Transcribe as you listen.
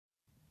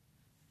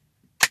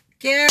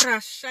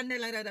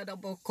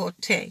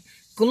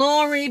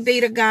Glory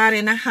be to God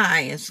in the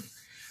highest.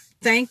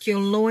 Thank you,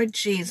 Lord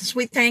Jesus.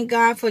 We thank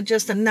God for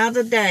just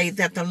another day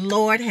that the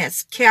Lord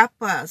has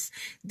kept us.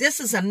 This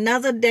is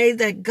another day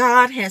that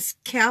God has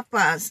kept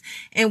us.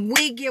 And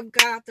we give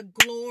God the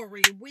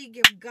glory. We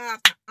give God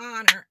the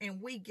honor.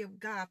 And we give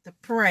God the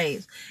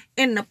praise.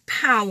 In the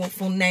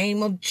powerful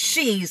name of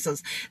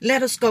Jesus,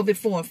 let us go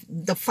before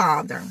the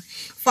Father.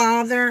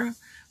 Father,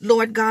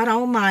 Lord God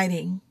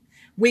Almighty,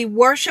 we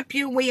worship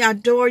you, we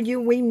adore you,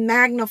 we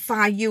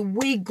magnify you,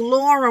 we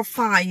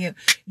glorify you.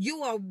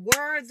 You are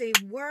worthy,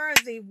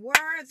 worthy,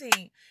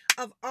 worthy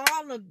of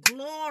all the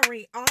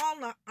glory, all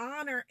the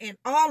honor, and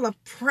all the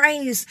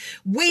praise.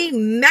 We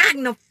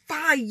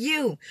magnify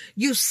you.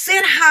 You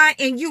sit high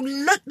and you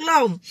look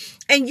low,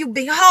 and you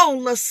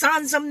behold the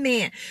sons of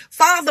men.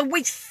 Father,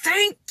 we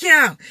thank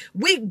you.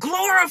 We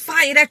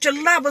glorify you that you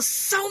love us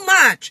so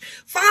much.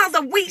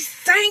 Father, we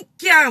thank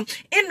you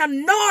in the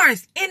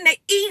north, in the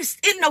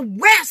east, in the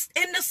west,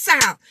 in the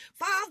south.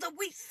 Father,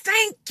 we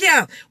thank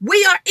you.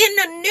 We are in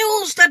the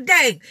news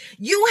today.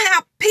 You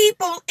have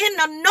people in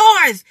the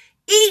north,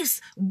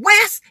 east,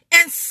 west,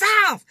 and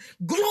south.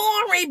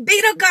 Glory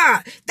be to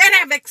God that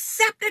have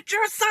accepted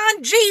your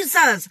son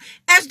Jesus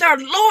as their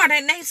Lord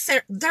and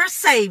their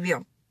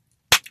Savior.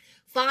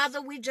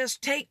 Father, we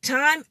just take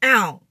time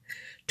out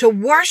to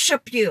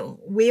worship you.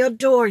 We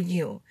adore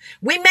you.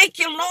 We make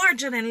you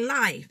larger than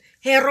life.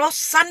 We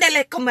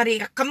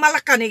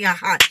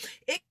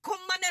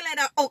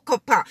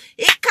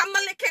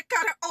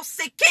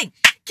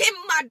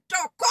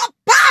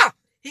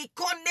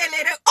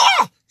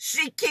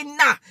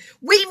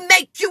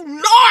make you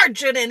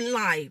larger than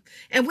life.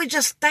 And we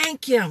just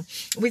thank you.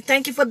 We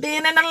thank you for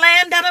being in the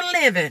land of the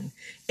living.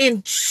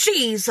 In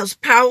Jesus'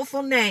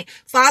 powerful name.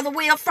 Father,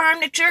 we affirm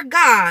that you're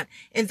God.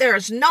 And there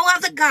is no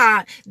other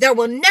God. There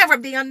will never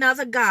be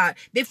another God.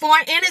 Before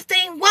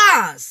anything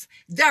was,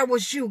 there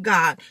was you,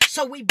 God.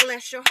 So we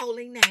bless your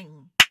holy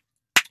name.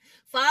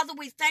 Father,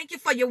 we thank you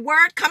for your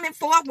word coming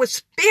forth with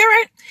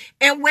spirit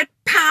and with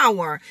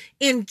power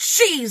in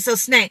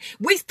Jesus' name.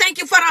 We thank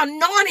you for the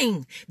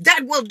anointing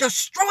that will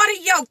destroy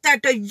the yoke,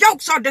 that the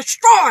yokes are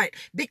destroyed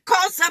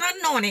because of the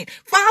anointing.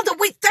 Father,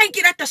 we thank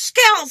you that the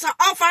scales are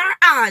off our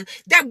eyes,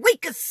 that we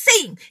can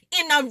see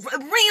in the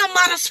realm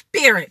of the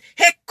spirit.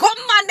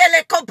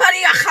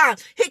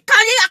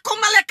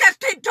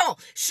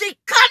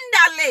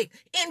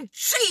 In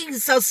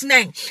Jesus'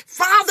 name.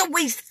 Father,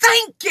 we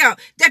thank you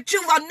that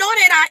you've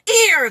anointed our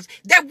ears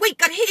that we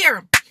could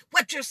hear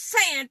what you're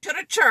saying to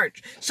the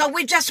church. So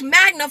we just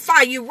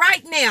magnify you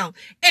right now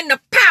in the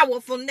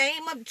powerful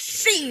name of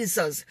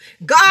Jesus.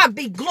 God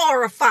be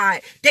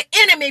glorified. The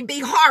enemy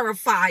be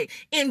horrified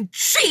in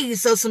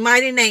Jesus'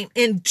 mighty name.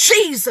 In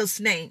Jesus'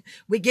 name,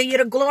 we give you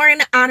the glory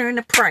and the honor and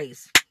the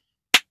praise.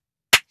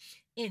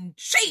 In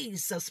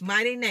Jesus'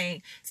 mighty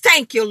name.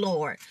 Thank you,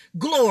 Lord.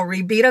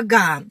 Glory be to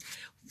God.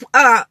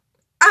 I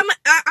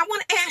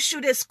want to ask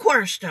you this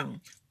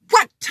question.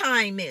 What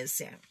time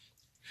is it?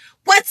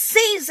 What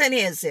season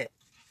is it?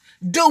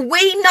 Do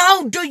we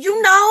know? Do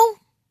you know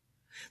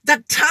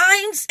the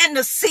times and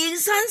the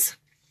seasons?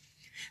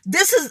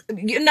 This is,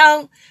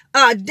 Daniel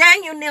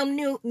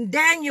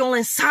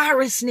and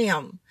Cyrus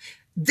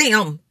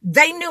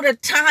they knew the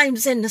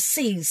times and the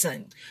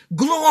season.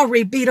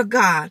 Glory be to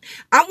God.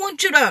 I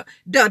want you to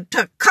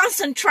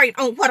concentrate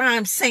on what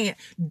I'm saying.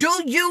 Do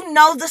you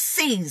know the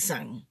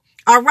season?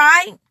 All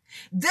right?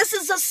 This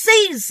is a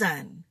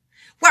season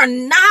where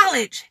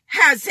knowledge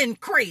has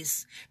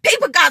increased.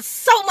 People got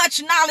so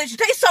much knowledge.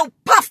 They so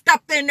puffed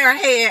up in their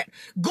head.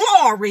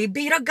 Glory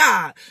be to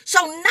God.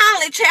 So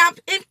knowledge have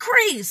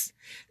increased.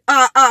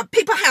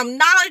 People have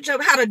knowledge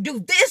of how to do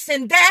this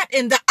and that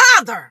and the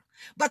other,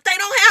 but they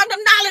don't have the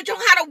knowledge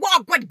of how to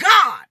walk with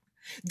God.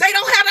 They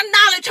don't have the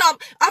knowledge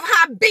of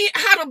how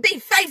to be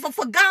faithful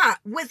for God,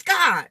 with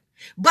God.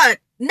 But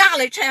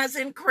knowledge has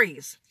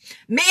increased.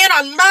 Men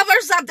are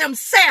lovers of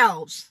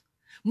themselves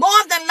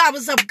more than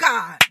lovers of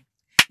God.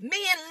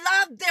 Men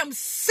love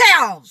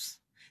themselves.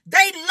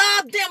 They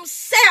love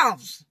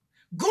themselves.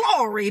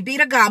 Glory be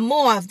to God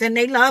more than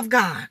they love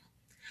God.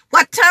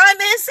 What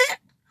time is it?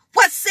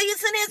 What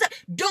season is it?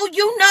 Do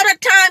you know the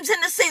times in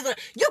the season?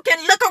 You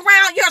can look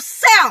around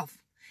yourself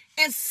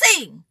and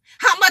see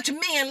how much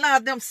men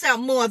love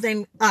themselves more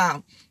than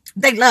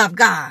they love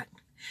God.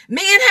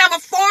 Men have a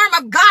form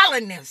of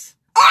godliness.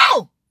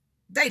 Oh,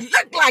 they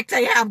look like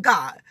they have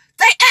God.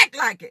 They act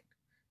like it.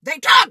 They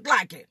talk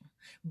like it.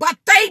 But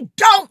they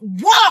don't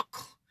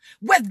walk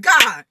with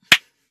God.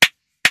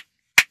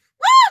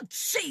 Woo,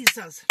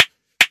 Jesus.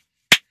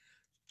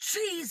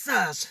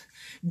 Jesus.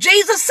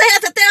 Jesus said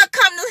that they'll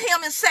come to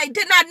him and say,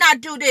 did I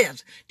not do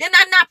this? Did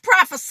I not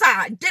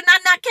prophesy? Did I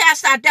not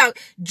cast out doubt?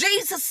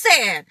 Jesus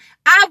said,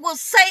 I will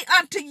say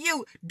unto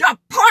you,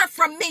 depart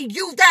from me,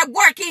 you that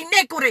work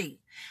iniquity.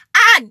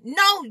 I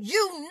know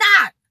you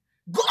not.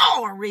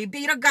 Glory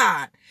be to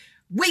God.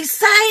 We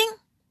say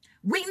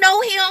we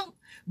know him,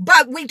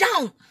 but we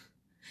don't.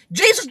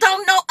 Jesus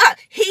don't know us.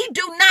 He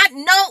do not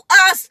know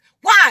us.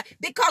 Why?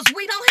 Because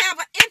we don't have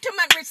an intimate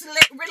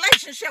intimate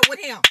relationship with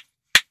him.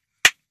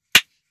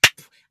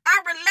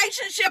 Our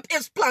relationship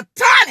is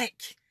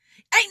platonic.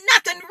 Ain't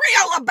nothing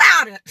real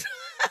about it.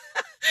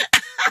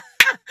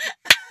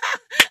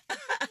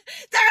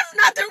 There's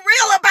nothing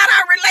real about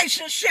our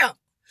relationship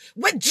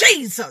with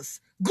Jesus.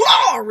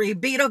 Glory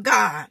be to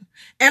God.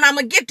 And I'm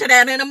going to get to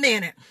that in a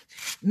minute.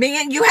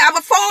 Men, you have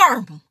a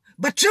form,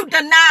 but you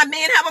deny.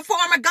 Men have a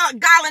form of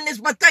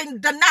godliness, but they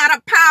deny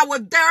the power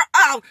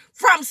thereof.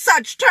 From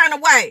such turn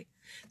away.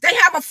 They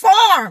have a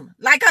form,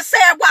 like I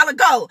said a while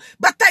ago,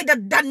 but they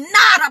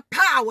deny the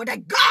power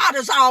that God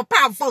is all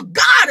powerful,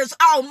 God is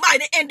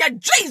almighty, and that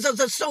Jesus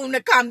is soon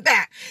to come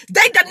back.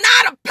 They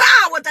deny the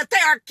power that they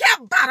are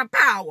kept by the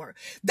power.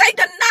 They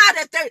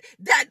deny the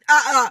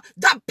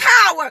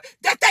power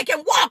that they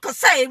can walk a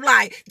saved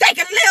life. They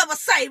can live a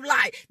saved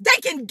life. They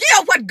can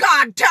give what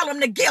God tell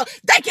them to give.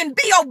 They can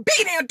be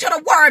obedient to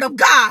the word of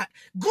God.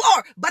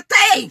 Glory, but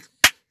they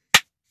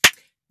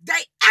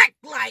act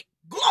like,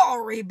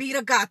 glory be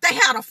to God, they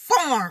had a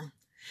form.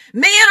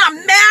 Men are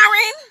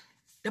marrying,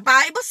 the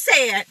Bible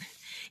said,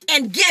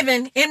 and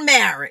given in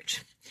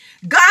marriage.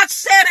 God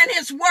said in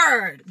his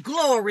word,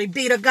 glory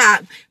be to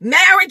God,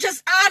 marriage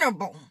is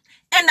honorable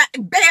and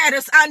the bed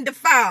is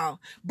undefiled.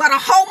 But a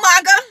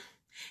whoremonger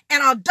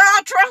and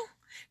adulterer,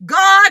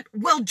 God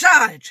will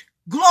judge.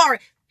 Glory,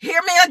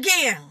 hear me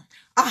again.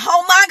 A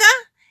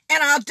whoremonger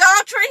and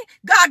adultery,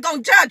 God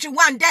gonna judge you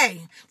one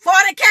day.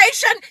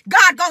 Fornication,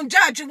 God gonna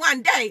judge you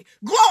one day.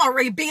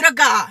 Glory be to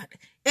God.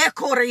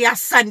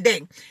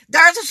 Sunday.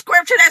 There's a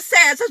scripture that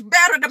says it's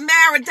better to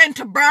marry than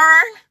to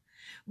burn.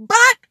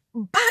 But,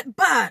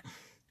 what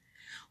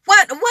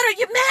are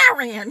you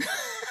marrying?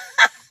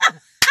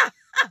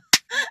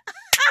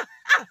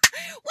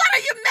 What are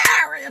you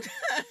marrying?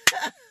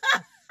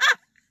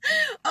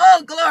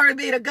 Oh, glory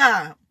be to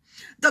God.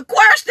 The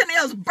question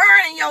is,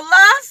 burning your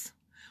lust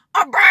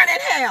or burning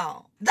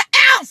hell? The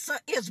answer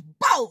is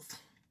both.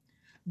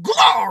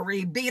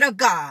 Glory be to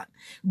God.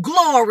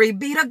 Glory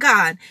be to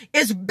God.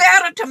 It's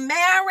better to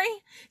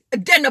marry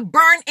than to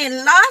burn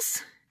in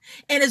lust.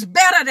 And it's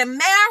better to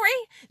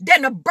marry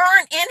than to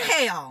burn in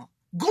hell.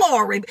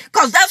 Glory.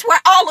 Because that's where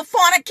all the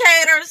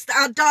fornicators, the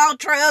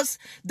adulterers,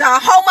 the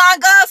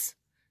whoremongers,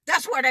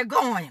 that's where they're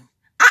going.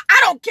 I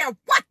don't care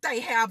what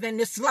they have in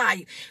this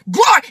life.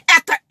 Glory.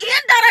 At the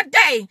end of the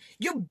day,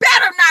 you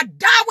better not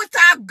die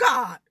without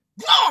God.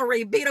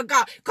 Glory be to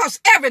God. Because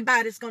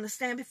everybody's going to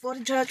stand before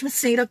the judgment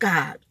seat of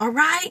God. All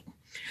right?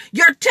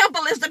 Your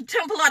temple is the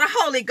temple of the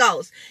Holy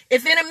Ghost.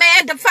 If any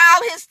man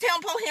defile his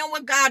temple, him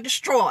will God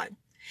destroy.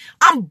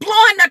 I'm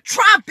blowing the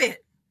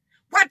trumpet.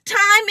 What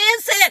time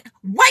is it?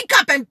 Wake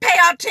up and pay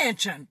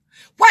attention.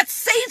 What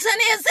season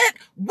is it?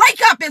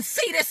 Wake up and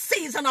see this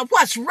season of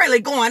what's really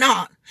going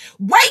on.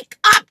 Wake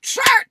up,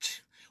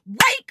 church.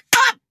 Wake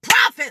up,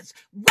 prophets.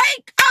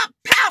 Wake up,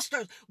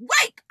 pastors.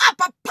 Wake up,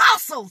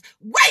 apostles.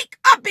 Wake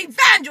up,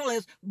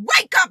 evangelists.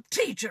 Wake up,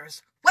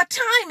 teachers. What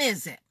time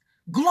is it?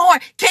 Glory.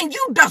 Can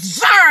you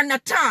discern the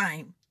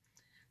time?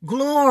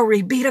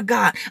 Glory be to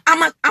God.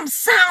 I'm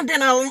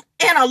sounding an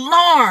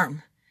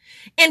alarm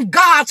in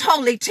God's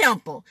holy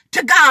temple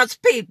to God's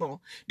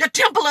people. The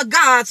temple of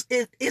God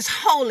is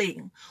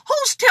holy.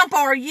 Whose temple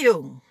are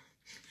you?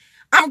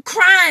 I'm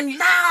crying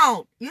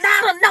loud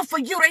enough for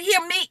you to hear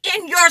me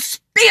in your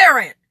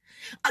spirit.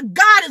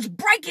 God is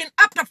breaking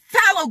up the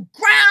fallow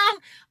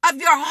ground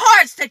of your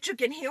hearts that you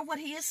can hear what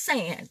he is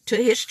saying to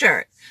his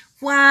church.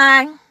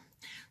 Why?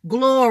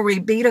 Glory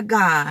be to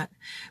God.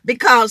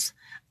 Because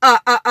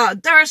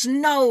there's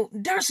no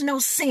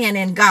sin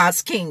in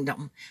God's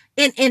kingdom,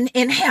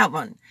 in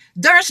heaven.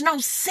 There's no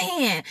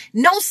sin.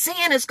 No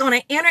sin is going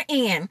to enter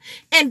in.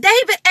 And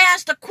David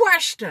asked a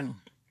question.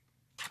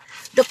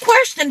 The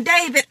question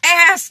David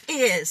asked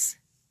is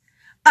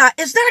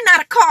there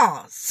not a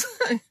cause?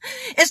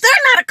 Is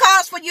there not a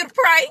cause for you to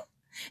pray?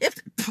 Is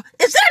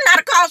there not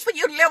a cause for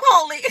you to live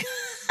holy? Is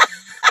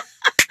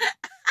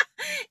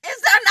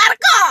there not a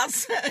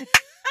cause?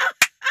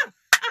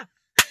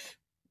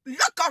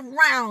 Look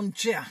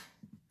around you.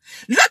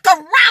 Look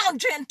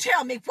around you and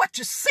tell me what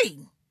you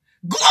see.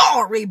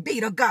 Glory be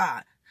to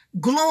God.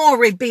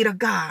 Glory be to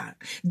God.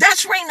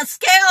 That's when the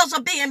scales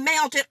are being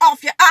melted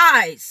off your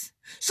eyes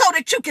so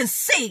that you can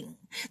see.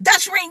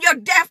 That's when your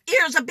deaf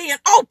ears are being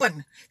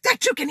opened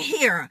that you can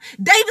hear.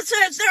 David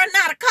says they're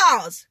not a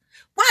cause.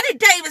 Why did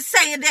David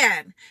say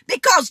that?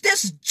 Because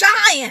this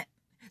giant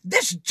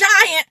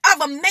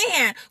of a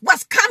man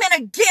was coming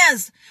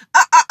against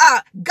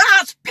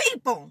God's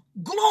people.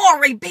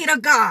 Glory be to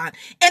God.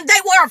 And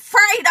they were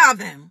afraid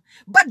of him.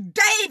 But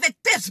David,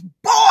 this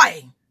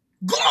boy,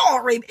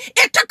 glory,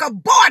 it took a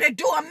boy to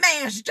do a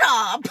man's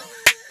job.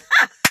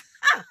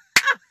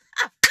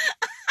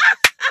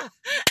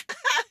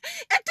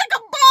 It took a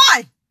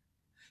boy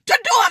to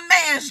do a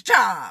man's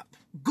job.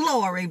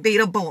 Glory be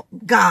to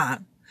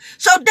God.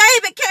 So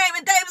David came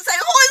and David said,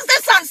 who is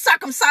this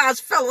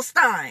uncircumcised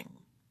Philistine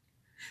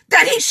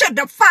that he should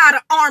defy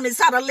the armies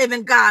of the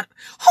living God?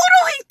 Who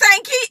do he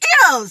think he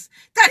is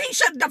that he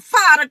should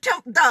defy the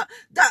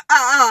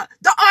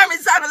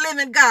armies of the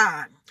living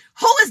God?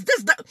 Who is this?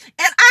 And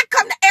I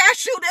come to ask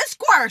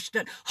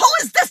thirsting? Who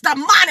is this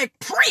demonic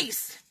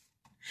priest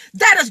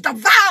that is devour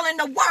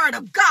the word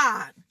of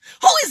God?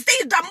 Who is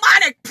these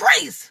demonic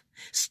priests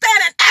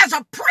standing as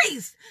a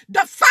priest,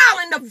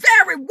 defiling the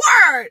very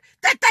word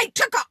that they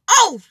took an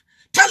oath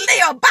to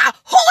live by?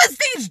 Who is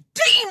these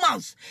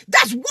demons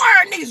that's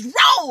wearing these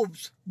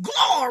robes?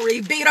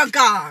 Glory be to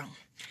God.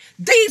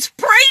 These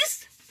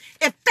priests,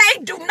 if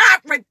they do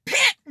not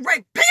repent,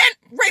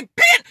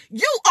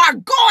 you are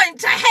going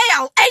to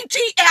hell,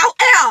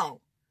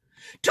 Hell,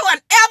 to an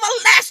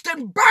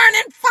everlasting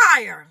burning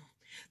fire.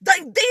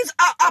 These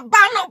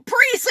abominable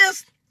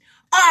priests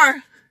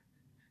are,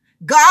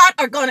 God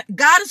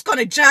is going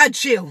to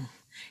judge you.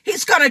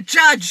 He's going to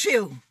judge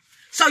you.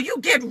 So you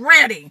get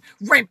ready.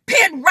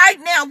 Repent right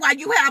now while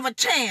you have a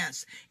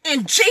chance.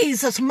 In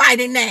Jesus'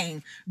 mighty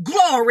name.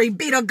 Glory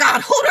be to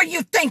God. Who do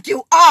you think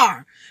you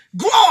are?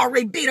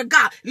 Glory be to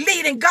God.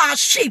 Leading God's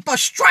sheep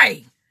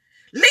astray.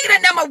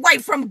 Leading them away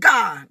from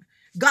God.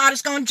 God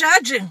is going to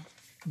judge you.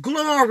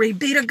 Glory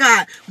be to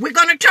God. We're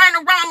going to turn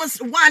to Romans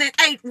 1 and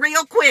 8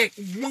 real quick.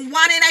 1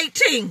 and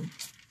 18.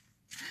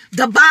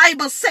 The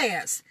Bible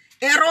says,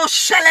 God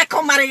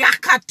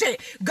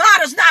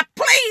is not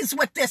pleased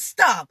with this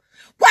stuff.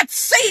 What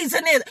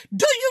season is it?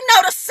 Do you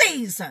know the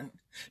season?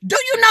 Do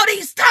you know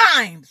these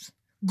times?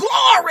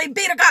 Glory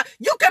be to God.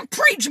 You can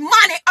preach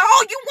money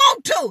all you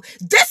want to.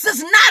 This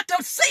is not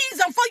the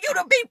season for you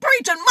to be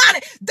preaching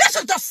money. This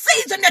is the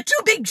season that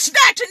you be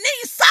snatching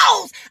these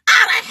souls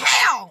out of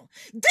hell.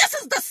 This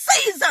is the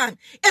season.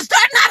 Is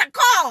there not a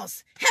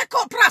cause? Is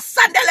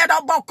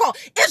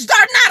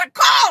there not a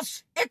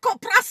cause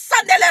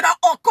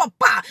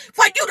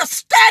for you to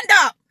stand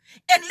up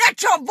and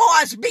let your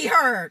voice be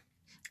heard?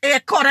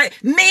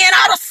 Men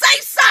ought to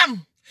say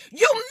something.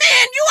 You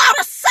men, you ought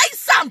to say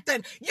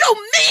something. You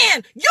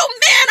men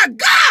of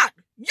God,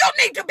 you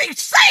need to be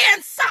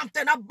saying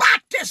something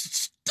about this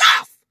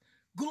stuff.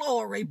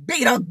 Glory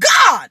be to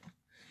God.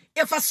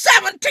 If a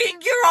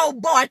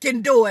 17-year-old boy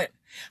can do it,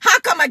 how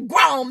come a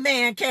grown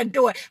man can't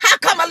do it? How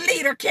come a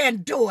leader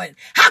can't do it?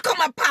 How come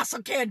an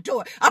apostle can't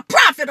do it? A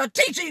prophet, a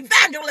teacher,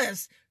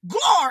 evangelist,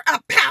 glory, a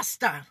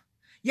pastor.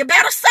 You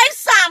better say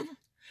something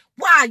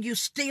while you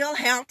still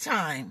have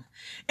time.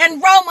 In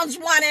Romans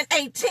 1 and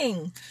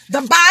 18,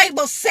 the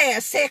Bible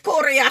says,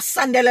 for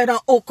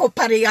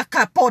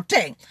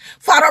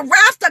the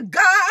wrath of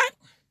God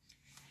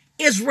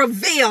is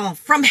revealed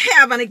from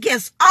heaven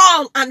against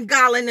all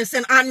ungodliness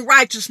and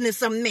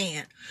unrighteousness of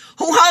men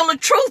who hold the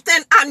truth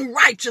in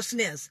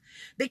unrighteousness,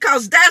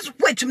 because that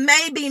which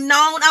may be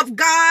known of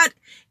God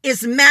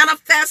is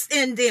manifest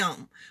in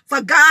them,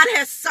 for God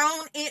has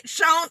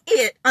shown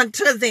it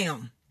unto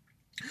them.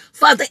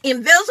 For the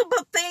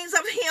invisible things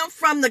of him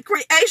from the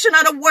creation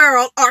of the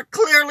world are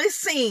clearly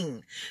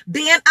seen,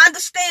 being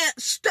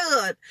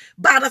understood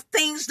by the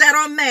things that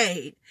are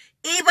made,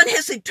 even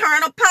his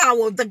eternal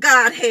power, the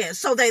Godhead,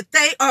 so that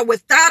they are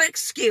without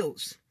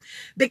excuse.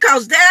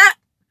 Because that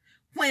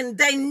when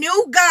they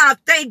knew God,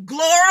 they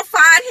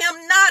glorified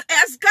him not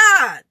as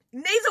God,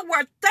 neither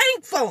were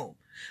thankful.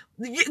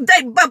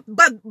 They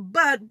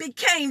but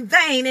became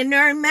vain in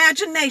their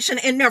imagination,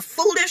 and their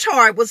foolish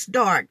heart was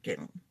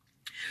darkened.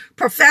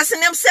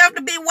 Professing themselves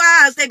to be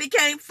wise, they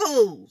became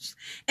fools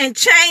and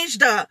changed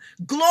the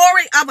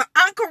glory of an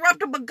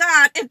uncorruptible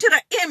God into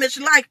the image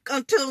like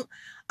unto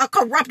a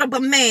corruptible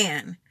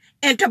man,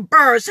 and to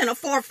birds and a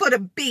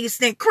four-footed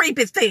beast and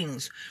creepy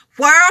things.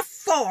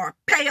 Wherefore,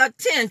 pay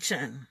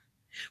attention.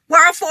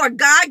 Wherefore,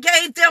 God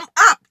gave them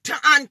up to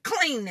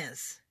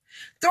uncleanness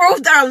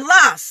through their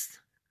lust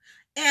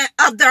and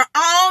of their own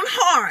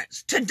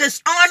hearts, to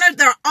dishonor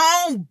their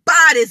own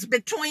bodies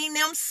between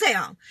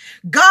themselves.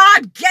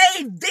 God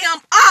gave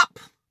them up.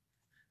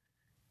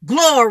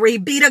 Glory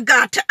be to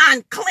God, to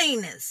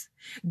uncleanness.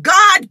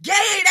 God gave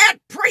that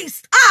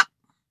priest up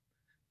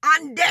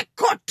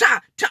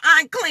to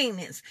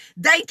uncleanness.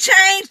 They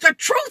changed the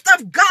truth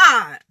of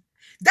God.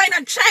 They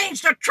done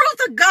changed the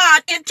truth of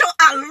God into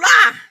a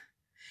lie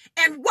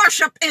and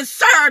worship and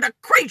serve the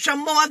creature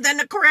more than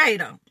the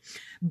creator.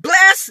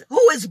 Blessed,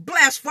 who is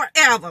blessed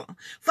forever.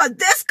 For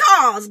this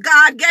cause,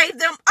 God gave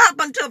them up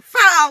unto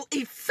foul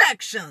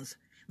affections.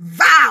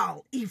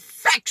 Vile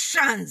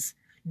affections.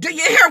 Do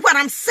you hear what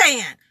I'm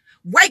saying?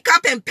 Wake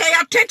up and pay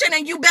attention,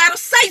 and you better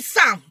say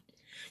something.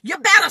 You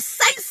better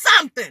say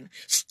something.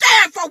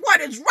 Stand for what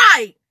is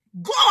right.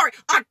 Glory.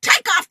 Or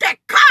take off that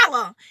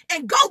collar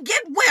and go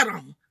get with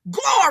them.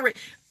 Glory.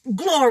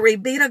 Glory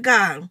be to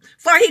God.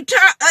 For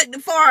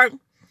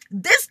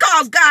this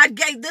cause God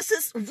gave, this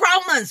is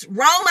Romans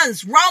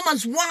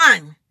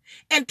 1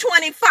 and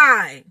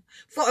 25,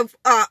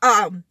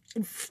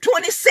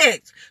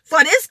 26.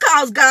 For this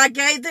cause God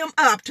gave them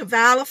up to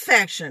vile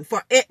affection,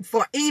 for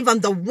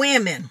even the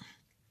women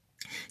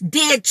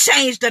did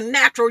change the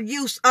natural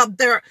use of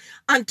their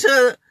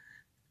unto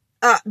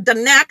the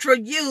natural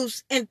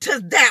use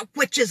into that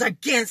which is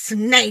against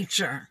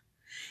nature.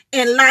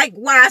 And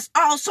likewise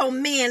also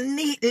men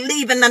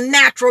leaving the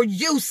natural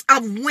use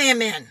of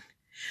women,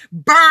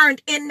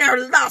 burned in their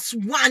lust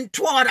one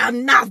toward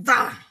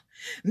another.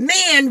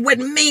 Men with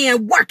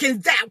men working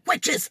that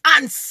which is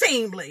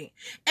unseemly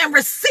and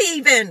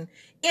receiving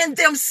in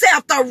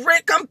themselves the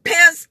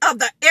recompense of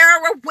the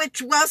error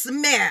which was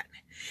met.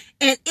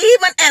 And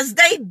even as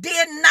they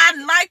did not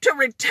like to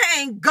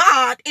retain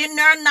God in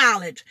their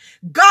knowledge,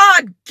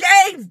 God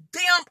gave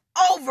them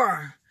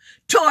over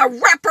to a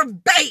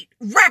reprobate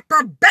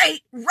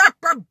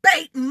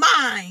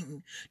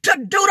mind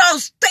to do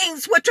those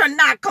things which are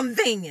not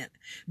convenient,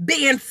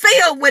 being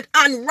filled with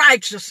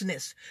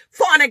unrighteousness,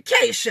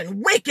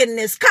 fornication,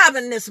 wickedness,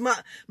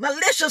 covetousness,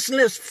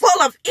 maliciousness,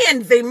 full of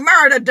envy,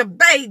 murder,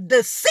 debate,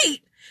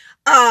 deceit,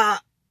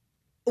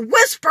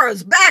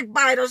 whisperers,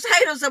 backbiters,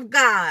 haters of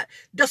God,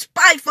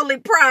 despitefully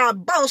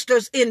proud,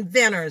 boasters,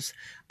 inventors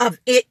of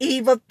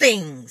evil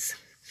things,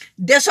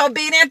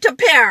 disobedient to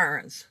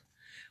parents,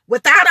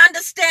 without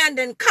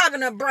understanding,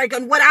 covenant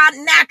breaking, without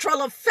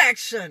natural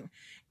affection,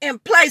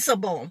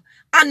 implacable,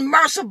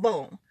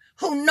 unmerciful,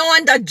 who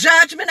knowing the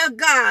judgment of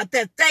God,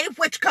 that they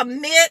which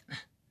commit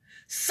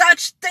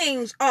such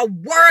things are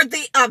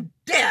worthy of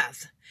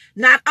death,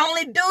 not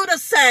only do the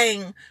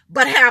same,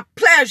 but have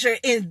pleasure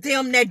in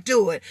them that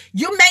do it.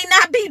 You may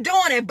not be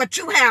doing it, but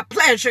you have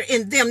pleasure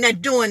in them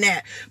that doing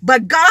that.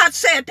 But God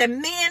said that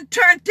men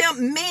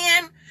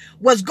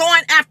was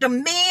going after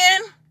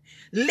men,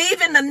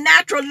 leaving the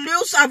natural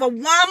use of a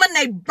woman,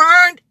 they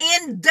burned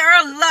in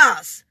their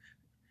lust.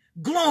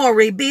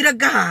 Glory be to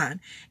God.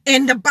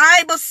 And the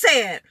Bible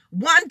said,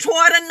 one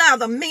toward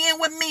another, men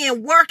with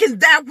men, working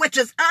that which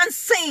is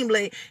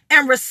unseemly,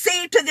 and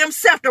receive to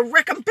themselves the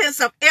recompense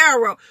of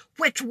error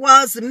which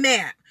was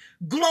met.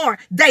 Glory.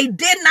 They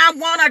did not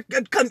want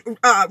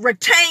to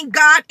retain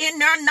God in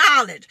their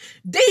knowledge.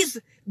 These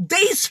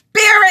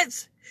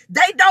spirits,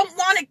 they don't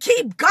want to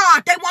keep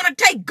God. They want to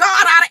take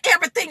God out of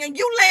everything, and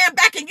you laying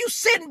back and you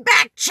sitting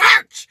back,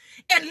 church,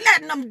 and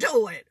letting them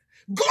do it.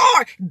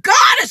 Glory.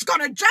 God is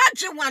going to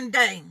judge you one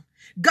day.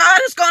 God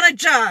is going to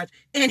judge.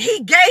 And he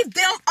gave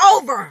them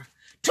over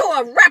to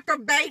a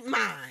reprobate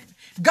mind.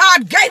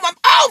 God gave them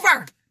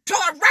over to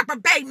a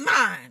reprobate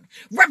mind.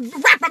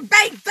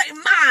 Reprobate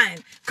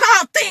mind.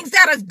 Call things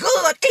that is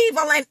good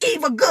evil and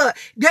evil good.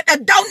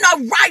 That don't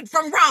know right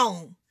from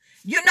wrong.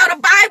 You know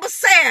the Bible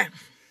said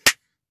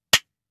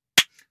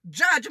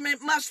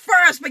judgment must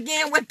first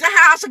begin with the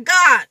house of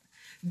God.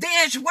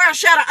 Then where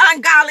shall the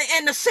ungodly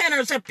and the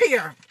sinners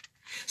appear?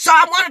 So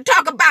I want to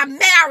talk about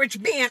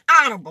marriage being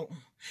honorable.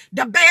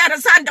 The bed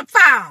is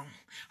undefiled.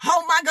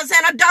 Whoremongers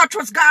and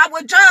adulterers, God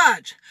will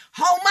judge.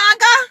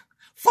 Whoremonger,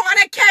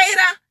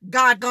 fornicator,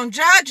 God gonna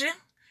judge you.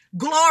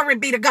 Glory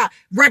be to God.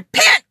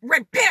 Repent,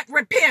 repent,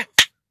 repent.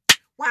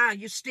 Wow,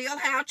 you still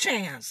have a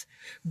chance.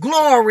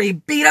 Glory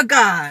be to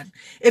God.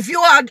 If you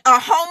are a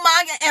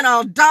whoremonger and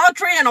an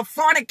adultery and a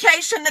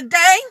fornication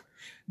today,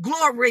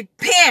 glory,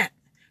 repent.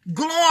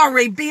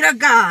 Glory be to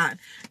God.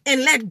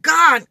 And let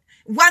God,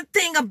 one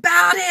thing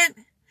about it,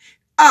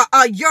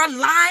 your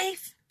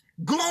life,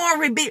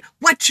 glory be,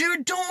 what you're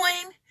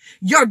doing,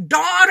 your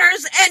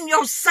daughters and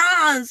your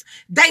sons,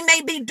 they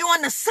may be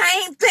doing the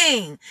same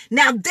thing.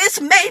 Now,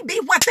 this may be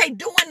what they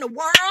do in the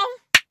world,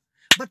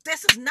 but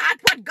this is not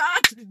what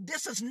God,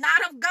 this is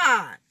not of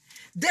God.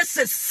 This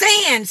is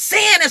sin.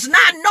 Sin is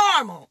not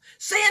normal.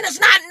 Sin is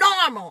not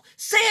normal.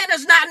 Sin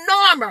is not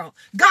normal.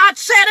 God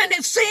said in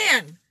his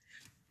sin,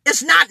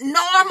 it's not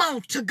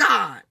normal to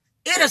God.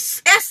 It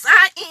is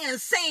S-I-N,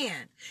 sin.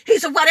 He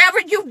said, whatever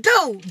you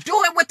do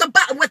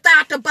it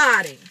without the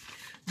body.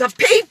 The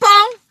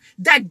people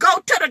that go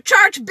to the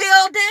church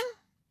building,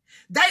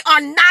 they are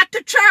not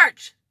the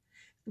church.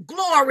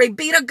 Glory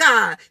be to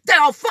God. They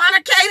are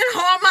fornicating,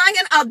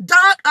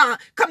 whoremongering,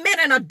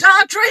 committing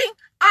adultery,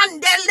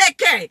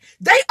 undeleke.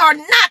 They are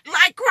not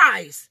like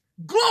Christ.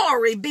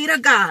 Glory be to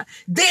God.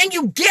 Then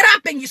you get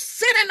up and you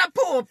sit in the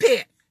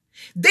pulpit.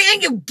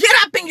 Then you get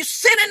up and you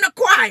sit in the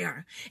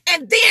choir.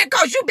 And then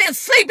because you've been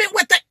sleeping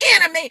with the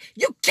enemy,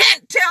 you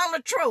can't tell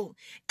the truth.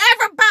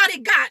 Everybody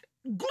got,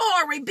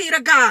 glory be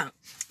to God.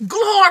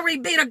 Glory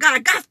be to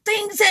God. Got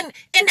things in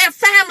their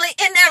family,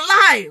 in their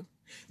life.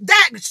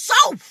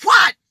 So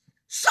what?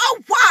 So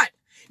what?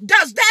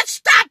 Does that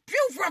stop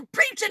you from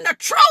preaching the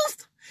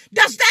truth?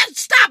 Does that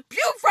stop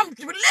you from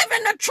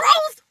living the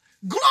truth?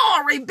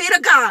 Glory be to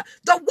God.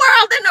 The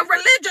world and the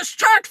religious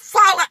church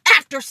follow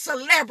after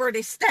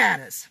celebrity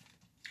status.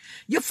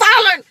 You're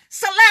following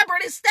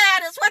celebrity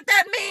status. What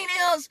that means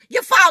is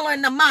you're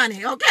following the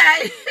money,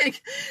 okay?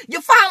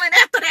 You're following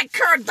after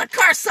the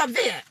curse of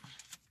it.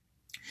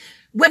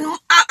 When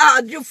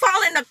you're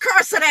following the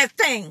curse of that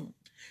thing,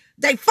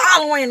 they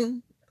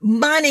following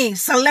money,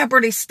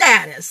 celebrity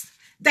status.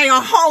 They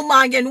are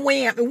whoremongering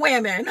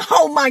women,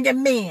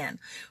 whoremongering men,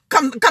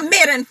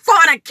 committing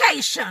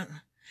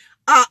fornication.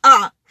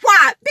 Why?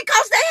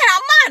 Because they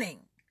have money.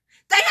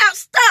 They have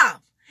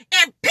stuff.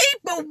 And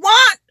people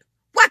want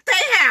what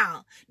they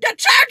have. The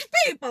church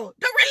people,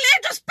 the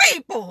religious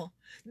people,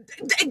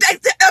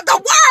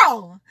 the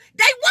world,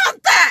 they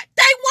want that.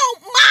 They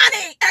want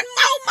money and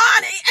more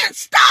money and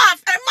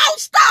stuff and more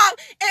stuff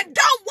and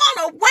don't want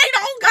to wait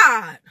on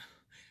God.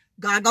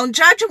 God gonna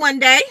judge you one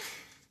day.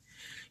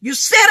 You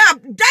sit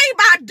up day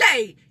by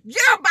day,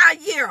 year by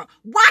year,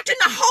 watching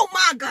the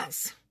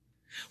homongers,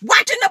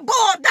 watching the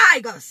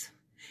bulldaggers,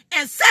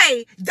 and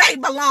say they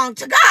belong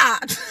to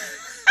God.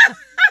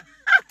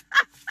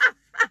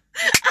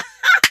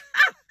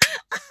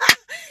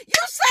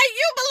 You say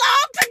you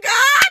belong to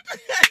God?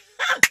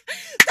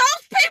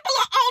 Those people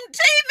are on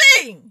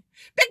TV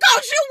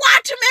because you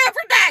watch them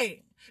every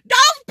day.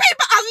 Those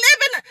people are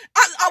living a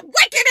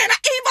wicked and an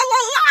evil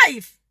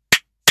life.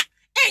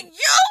 And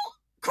you,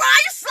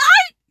 Christ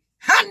like,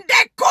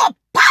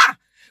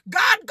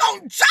 God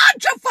gonna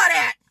judge you for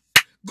that.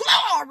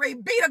 Glory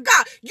be to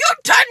God. You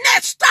turn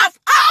that stuff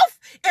off.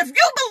 If you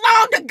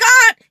belong to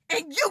God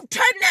and you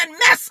turn that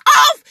mess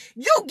off,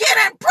 you get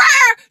in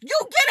prayer, you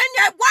get in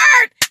that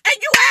word, and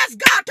you ask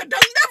God to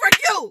deliver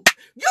you.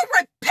 You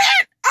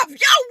repent of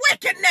your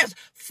wickedness,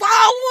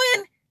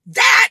 following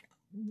that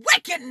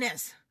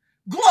wickedness.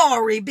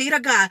 Glory be to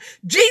God.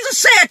 Jesus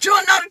said, you'll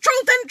know the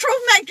truth, and the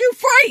truth make you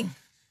free.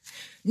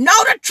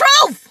 Know the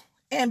truth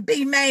and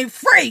be made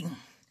free.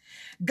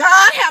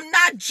 God have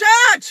not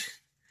judged.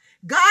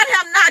 God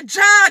have not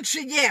judged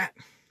you yet,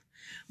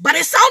 but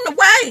it's on the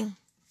way.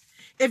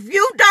 If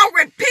you don't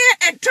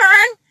repent and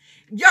turn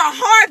your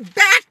heart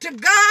back to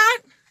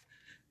God,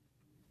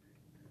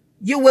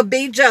 you will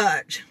be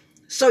judged.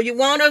 So you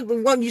want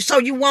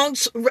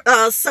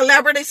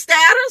celebrity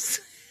status?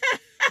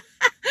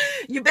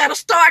 You better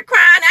start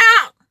crying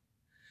out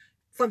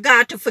for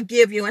God to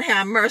forgive you and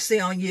have mercy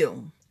on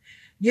you.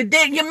 You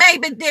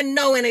maybe didn't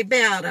know any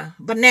better,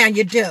 but now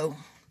you do.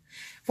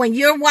 When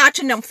you're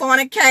watching them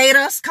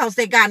fornicators because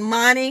they got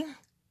money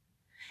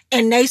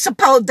and they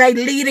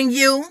leading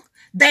you,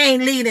 they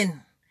ain't leading.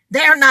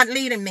 They're not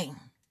leading me.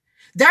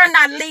 They're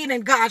not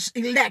leading God's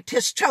elect,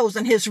 his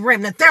chosen, his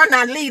remnant. They're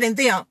not leading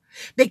them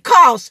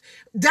because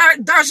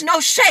there's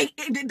no shade.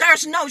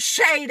 There's no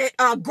shaded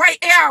gray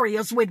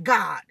areas with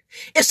God.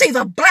 It's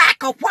either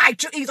black or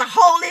white. You're either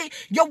holy,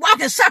 you're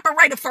walking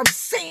separated from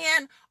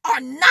sin, or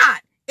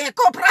not.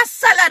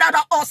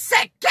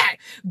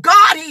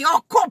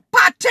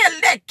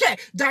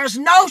 There's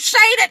no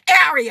shaded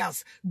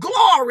areas.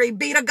 Glory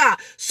be to God.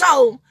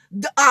 So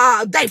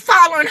they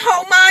following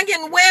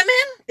homongering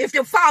women. If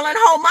you're following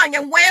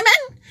homongering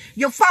women,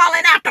 you're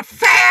following after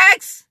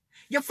fags.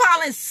 You're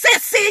following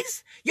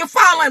sissies. You're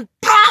following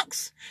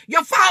punks.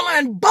 You're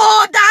following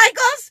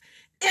bulldaggers.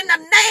 In the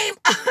name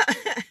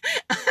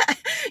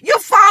you're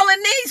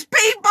following these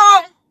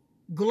people.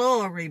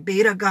 Glory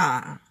be to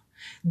God.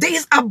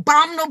 These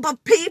abominable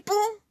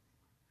people,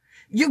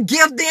 you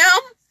give them,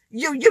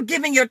 you're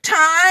giving your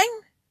time.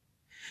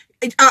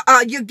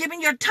 You're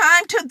giving your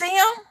time to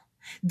them.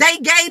 They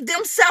gave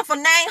themselves a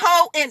name,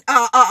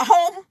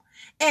 home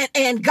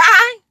and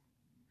guy,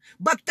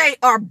 but they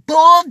are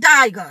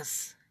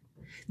bulldaggers.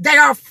 They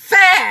are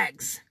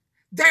fags.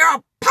 They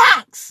are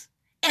punks.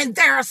 And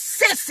they are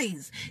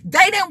sissies.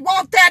 They didn't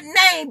want that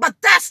name,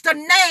 but that's the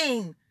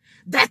name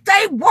that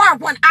they were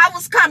when I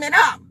was coming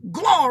up.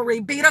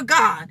 Glory be to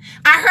God.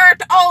 I heard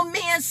the old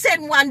men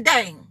sitting one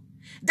day.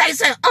 They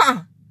said,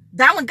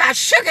 that one got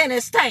sugar in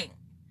his tank.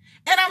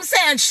 And I'm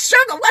saying,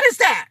 sugar, what is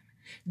that?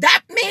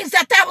 That means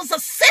that was a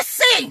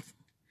sissy,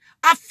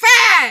 a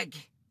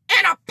fag,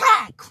 and a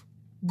punk.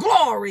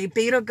 Glory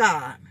be to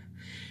God.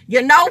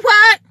 You know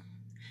what?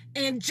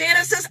 In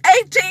Genesis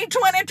 18,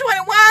 20,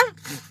 21,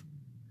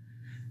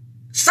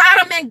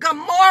 Sodom and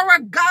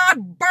Gomorrah,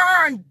 God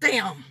burned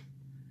them.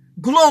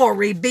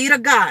 Glory be to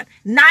God.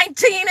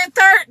 19 and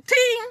 13,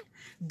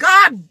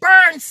 God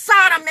burned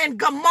Sodom and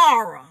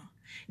Gomorrah.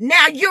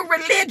 Now you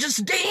religious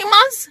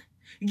demons,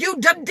 you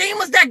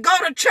demons that go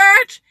to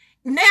church,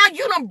 now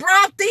you done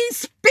brought these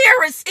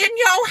spirits in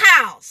your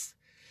house.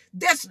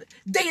 These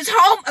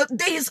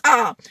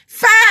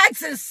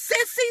fags and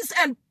sissies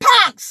and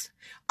punks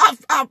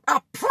of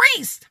a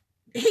priest.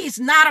 He's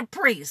not a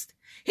priest.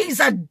 He's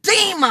a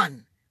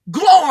demon.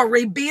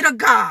 Glory be to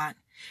God.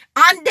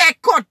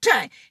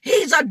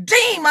 He's a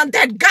demon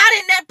that got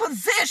in that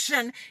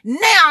position.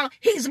 Now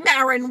he's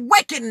marrying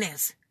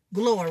wickedness.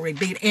 Glory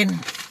be to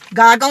God.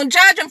 God gonna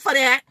judge him for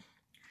that.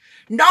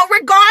 No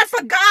regard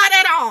for God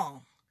at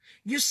all.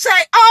 You say,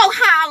 oh,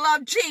 how I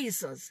love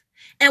Jesus.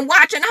 And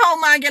watching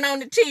homongering on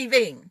the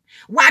TV.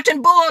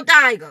 Watching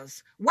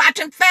bulldaggers.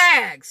 Watching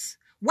fags.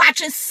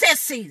 Watching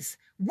sissies.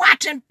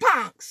 Watching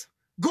punks.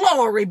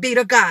 Glory be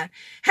to God.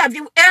 Have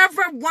you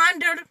ever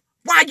wondered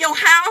why your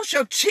house,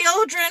 your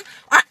children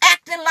are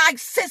acting like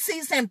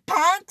sissies and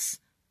punks?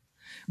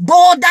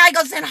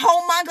 Bulldaggers and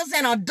homongers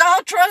and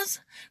adulterers?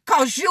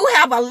 Because you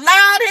have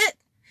allowed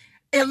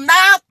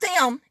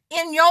them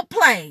in your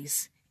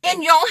place,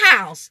 in your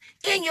house,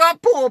 in your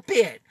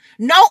pulpit.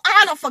 No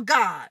honor for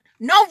God,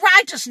 no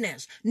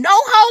righteousness, no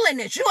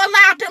holiness. You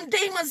allowed them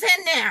demons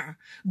in there.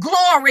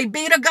 Glory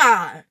be to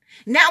God.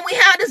 Now we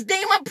have this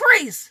demon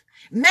priest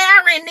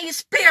marrying these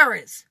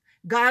spirits.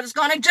 God is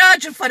going to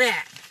judge you for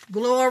that.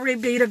 Glory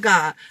be to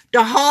God.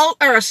 The whole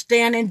earth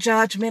stand in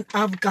judgment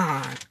of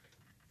God.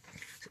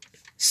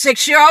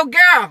 6-year-old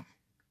girl,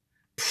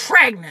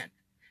 pregnant.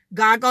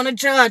 God going to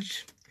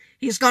judge.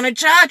 He's going to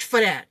judge for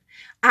that.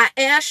 I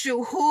ask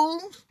you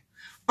who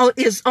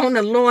is on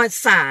the Lord's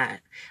side.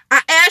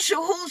 I ask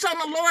you who's on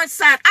the Lord's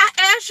side. I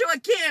ask you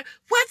again,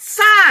 what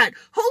side?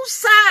 Whose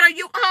side are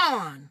you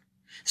on?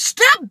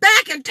 Step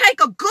back and take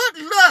a good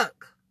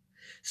look.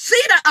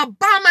 See the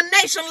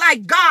abomination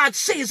like God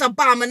sees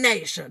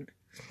abomination.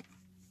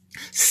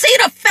 See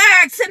the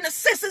fags and the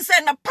sissies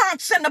and the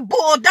punks and the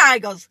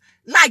bulldaggers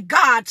like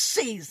God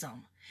sees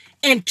them.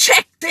 And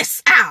check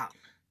this out.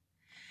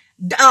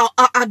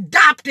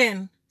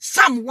 Adopting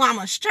some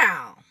woman's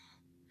child.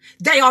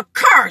 They are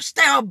cursed.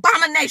 They are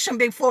abomination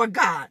before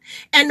God.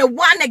 And the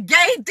one that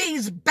gave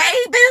these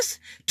babies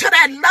to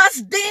that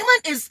lust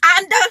demon is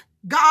under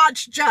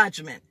God's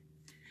judgment.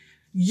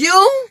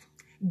 You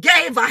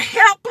gave a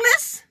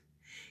helpless,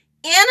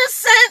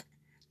 innocent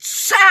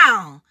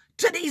child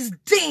to these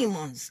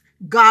demons.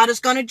 God is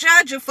going to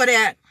judge you for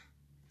that.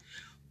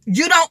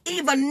 You don't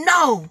even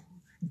know.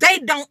 They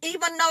don't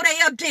even know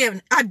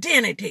their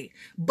identity.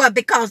 But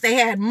because they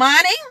had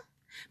money,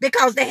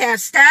 because they had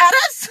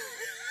status,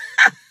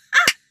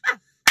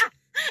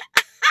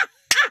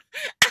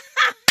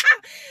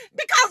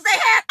 because they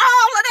had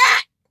all of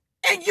that,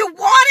 and you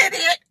wanted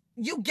it,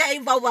 you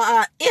gave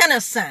over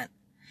innocent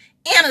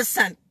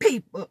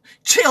people,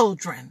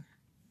 children.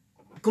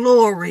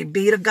 Glory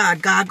be to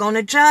God. God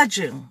gonna judge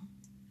you.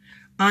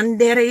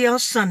 Under your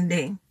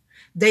Sunday,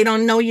 they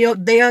don't know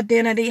their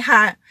identity.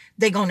 How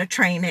they gonna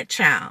train that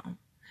child?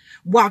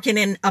 Walking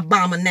in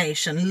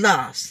abomination,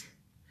 lust.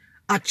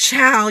 A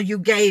child you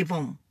gave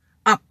them,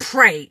 a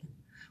prey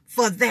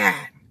for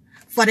that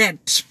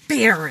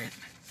spirit.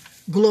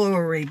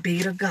 Glory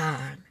be to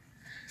God.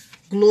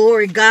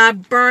 Glory,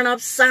 God burn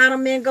up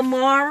Sodom and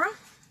Gomorrah.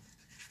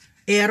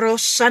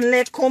 Eros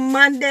suddenly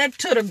commanded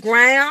to the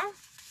ground.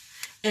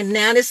 And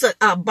now this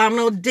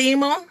abominable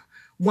demon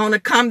want to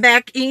come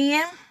back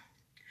in.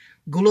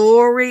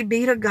 Glory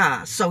be to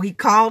God. So he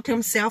called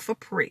himself a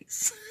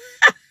priest.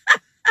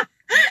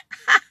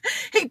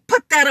 He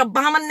put that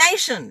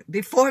abomination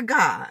before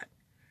God.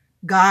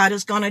 God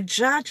is going to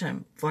judge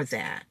him for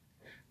that.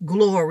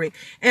 Glory.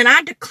 And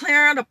I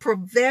declare the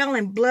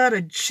prevailing blood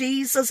of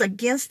Jesus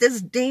against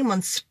this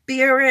demon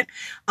spirit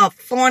of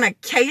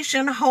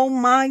fornication,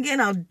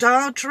 homonging,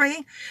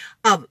 adultery,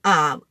 of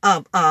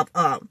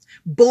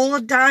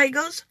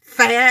bulldaggers,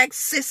 fags,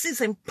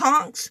 sissies, and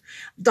punks.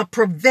 The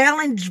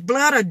prevailing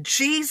blood of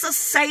Jesus,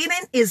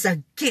 Satan, is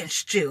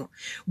against you.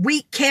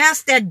 We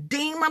cast that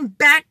demon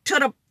back to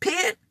the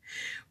pit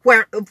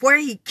where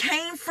he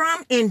came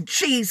from in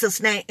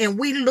Jesus' name. And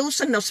we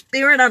loosen the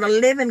spirit of the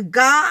living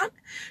God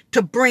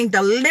to bring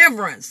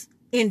deliverance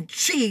in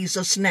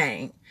Jesus'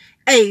 name.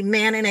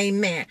 Amen and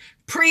amen.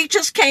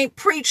 Preachers can't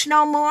preach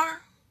no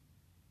more.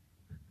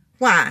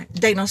 Why?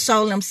 They done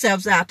sold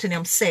themselves out to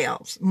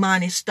themselves.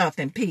 Money, stuff,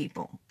 and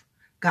people.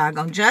 God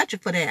gonna judge you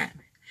for that.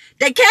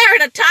 They carry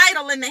the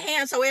title in the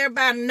hand so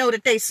everybody know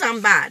that they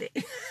somebody.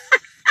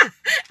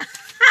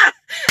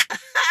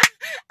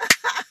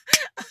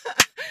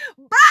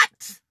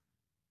 But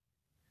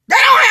they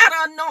don't have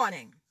the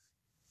anointing.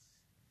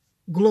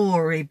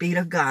 Glory be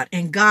to God.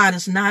 And God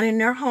is not in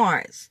their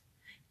hearts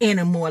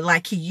anymore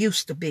like he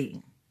used to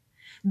be.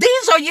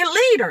 These are your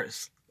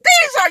leaders.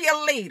 These are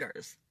your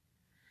leaders.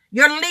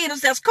 Your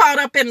leaders that's caught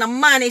up in the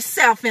money,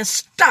 self, and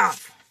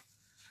stuff.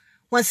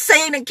 When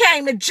Satan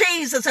came to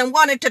Jesus and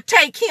wanted to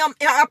take him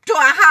up to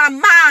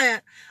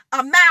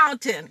a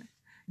mountain,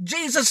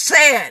 Jesus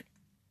said,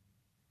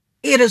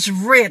 "It is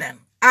written,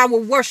 I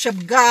will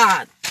worship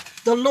God,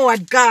 the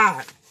Lord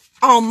God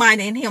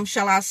Almighty, and him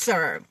shall I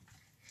serve."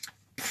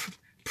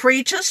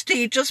 Preachers,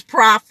 teachers,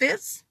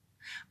 prophets,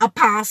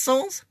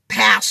 apostles,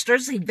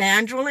 pastors,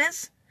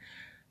 evangelists,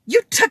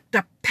 you took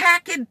the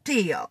package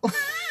deal.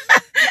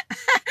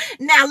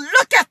 Now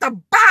look at the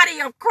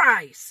body of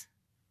Christ.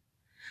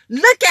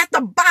 Look at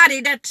the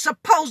body that's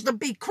supposed to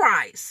be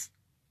Christ.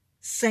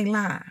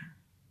 Selah.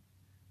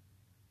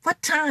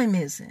 What time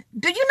is it?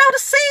 Do you know the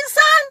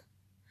season?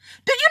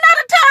 Do you know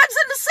the times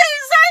in the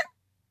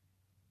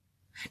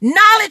season?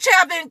 Knowledge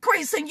have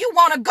increased and you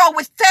want to go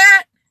with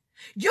that?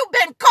 You've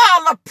been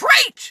called to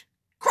preach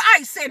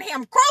Christ in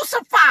him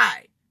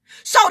crucified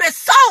so that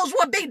souls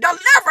will be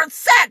delivered,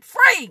 set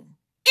free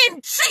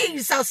in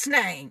Jesus'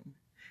 name.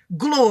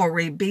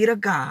 Glory be to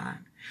God.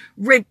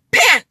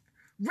 Repent,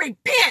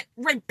 repent,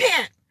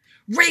 repent,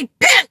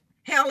 repent.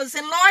 Hell is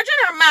enlarging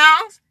her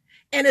mouth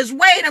and is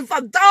waiting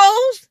for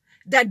those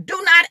that do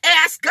not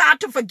ask God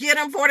to forgive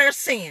them for their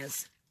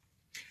sins.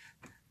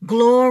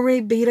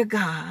 Glory be to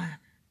God.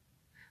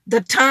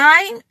 The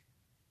time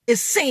is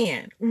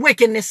sin,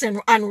 wickedness, and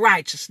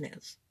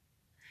unrighteousness.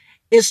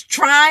 It's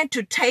trying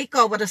to take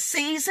over. The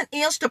season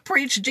is to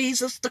preach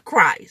Jesus the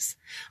Christ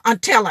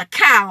until the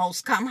cows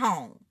come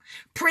home.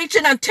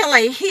 Preaching until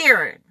they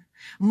hear it.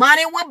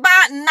 Money will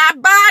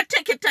not buy a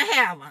ticket to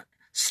heaven.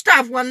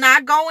 Stuff will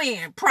not go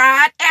in.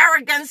 Pride,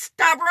 arrogance,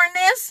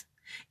 stubbornness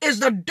is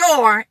the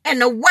door and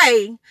the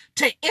way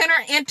to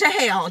enter into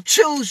hell.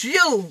 Choose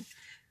you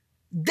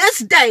this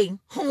day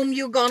whom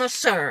you're going to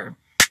serve.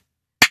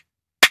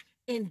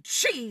 In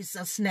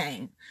Jesus'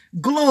 name,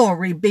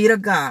 glory be to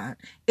God.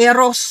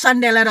 Eros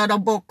Sunday,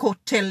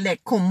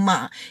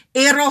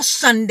 Eros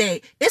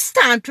Sunday. It's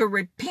time to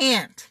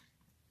repent.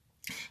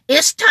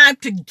 It's time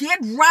to get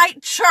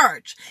right,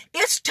 church.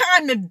 It's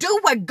time to do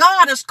what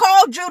God has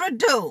called you to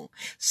do.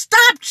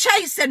 Stop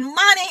chasing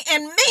money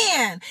and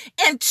men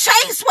and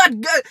chase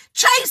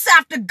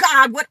after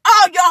God with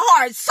all your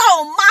heart,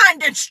 soul,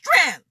 mind, and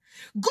strength.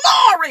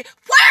 Glory.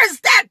 Where's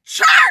that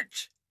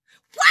church?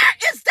 Where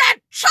is that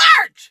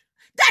church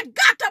that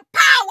got the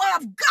power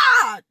of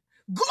God?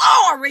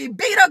 Glory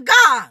be to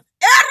God.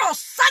 Eros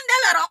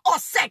sandelero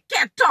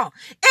oseketo.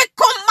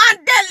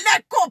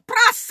 Ekomandele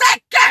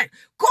kopraseke.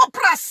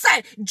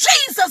 Koprase.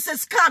 Jesus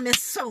is coming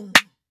soon.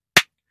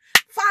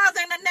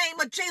 Father, in the name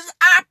of Jesus,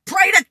 I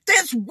pray that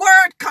this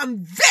word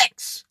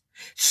convicts,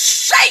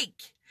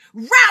 shake,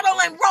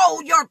 rattle and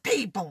roll your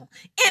people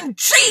in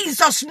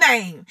Jesus'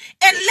 name,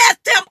 and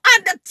let them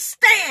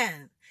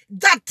understand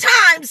the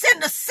times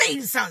and the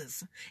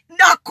seasons. No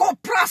matter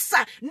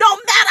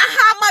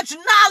how much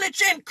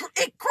knowledge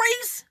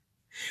increase,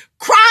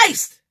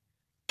 Christ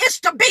is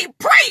to be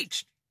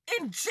preached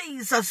in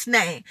Jesus'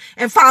 name.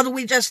 And Father,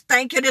 we just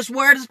thank you. This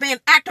word is being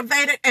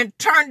activated and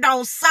turned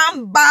on.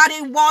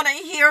 Somebody want to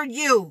hear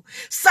you.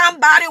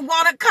 Somebody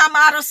want to come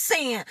out of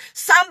sin.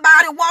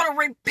 Somebody want to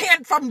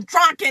repent from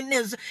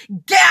drunkenness,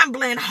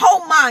 gambling,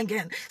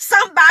 homongering.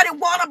 Somebody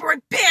want to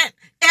repent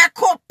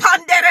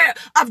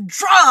of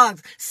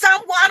drugs.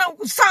 Some want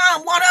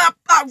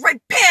to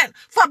repent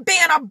for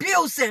being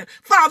abusive.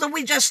 Father,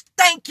 we just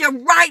thank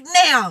you right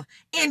now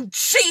in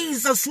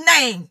Jesus'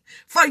 name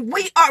for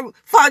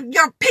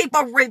your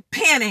people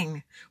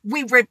repenting.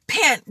 We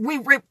repent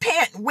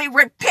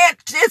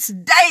this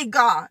day,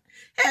 God.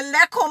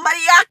 Don't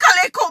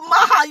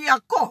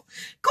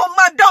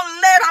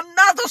let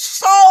another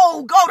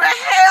soul go to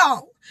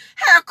hell.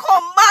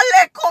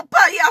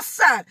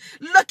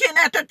 Looking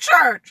at the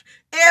church,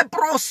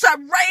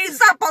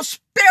 raise up a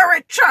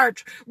spirit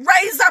church,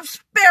 raise up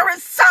spirit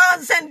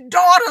sons and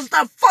daughters.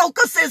 The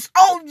focus is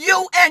on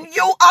you and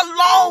you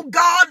alone,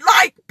 God,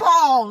 like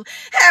Paul,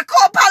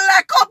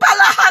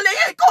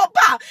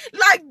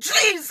 like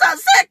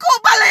Jesus.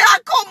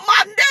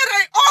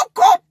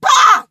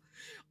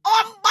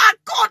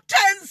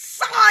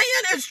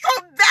 Zion is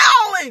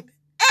travailing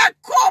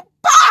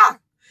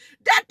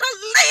that the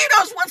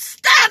leaders would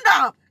stand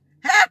up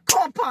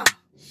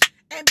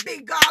and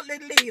be godly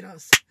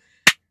leaders.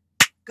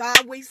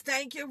 God, we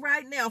thank you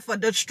right now for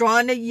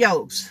destroying the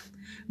yokes.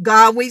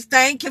 God, we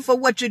thank you for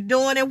what you're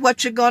doing and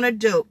what you're going to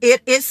do.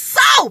 It is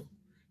so,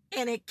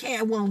 and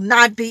will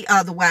not be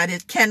otherwise.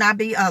 It cannot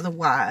be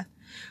otherwise.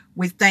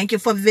 We thank you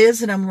for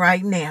visiting them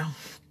right now.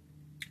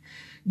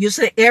 You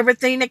said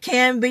everything that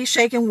can be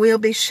shaken will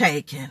be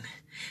shaken.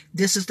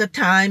 This is the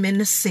time in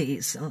the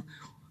season.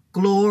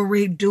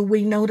 Glory, do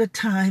we know the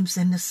times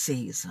in the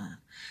season?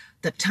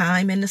 The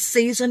time in the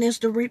season is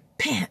to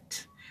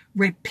repent.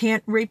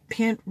 Repent.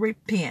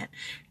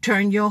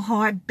 Turn your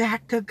heart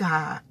back to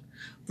God,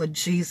 for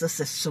Jesus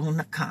is soon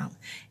to come.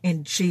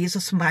 In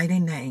Jesus' mighty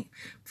name,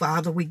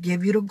 Father, we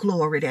give you the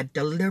glory that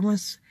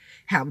deliverance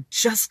have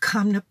just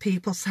come to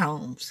people's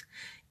homes.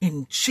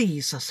 In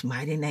Jesus'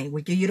 mighty name,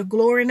 we give you the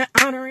glory and the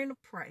honor and the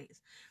praise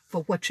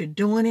for what you're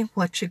doing and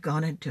what you're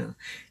going to do.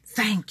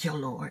 Thank you,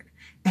 Lord.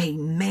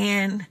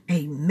 Amen,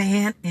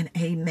 amen, and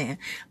amen.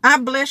 I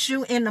bless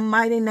you in the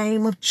mighty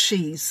name of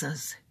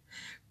Jesus.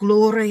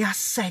 Gloria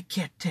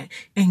sekete,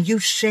 and you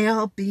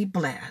shall be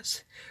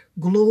blessed.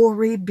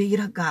 Glory be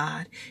to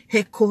God.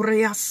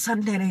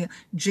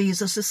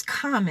 Jesus is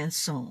coming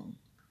soon.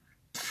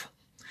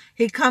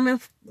 He coming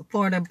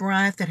for the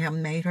bride that have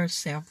made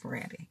herself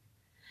ready.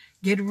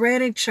 Get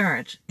ready,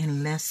 church,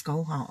 and let's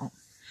go home.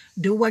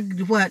 Do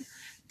what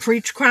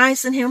preach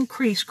Christ and him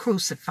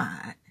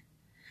crucified.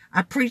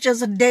 I preach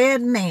as a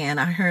dead man,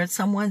 I heard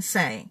someone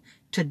say,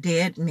 to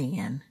dead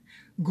men.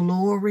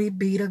 Glory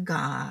be to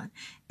God.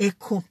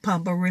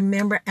 But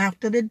remember,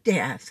 after the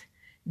death,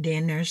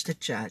 then there's the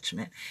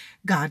judgment.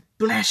 God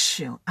bless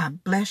you. I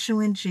bless you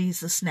in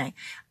Jesus' name.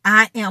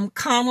 I am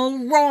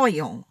Connell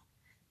Royal,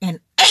 and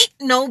ain't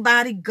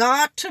nobody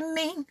God to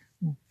me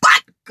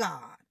but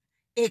God.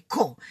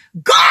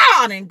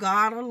 God and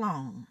God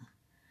alone.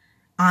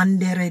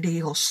 Andere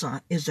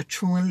Diosa is the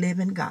true and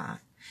living God.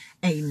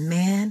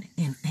 Amen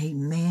and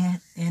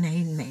amen and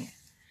amen.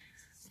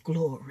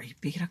 Glory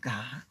be to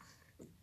God.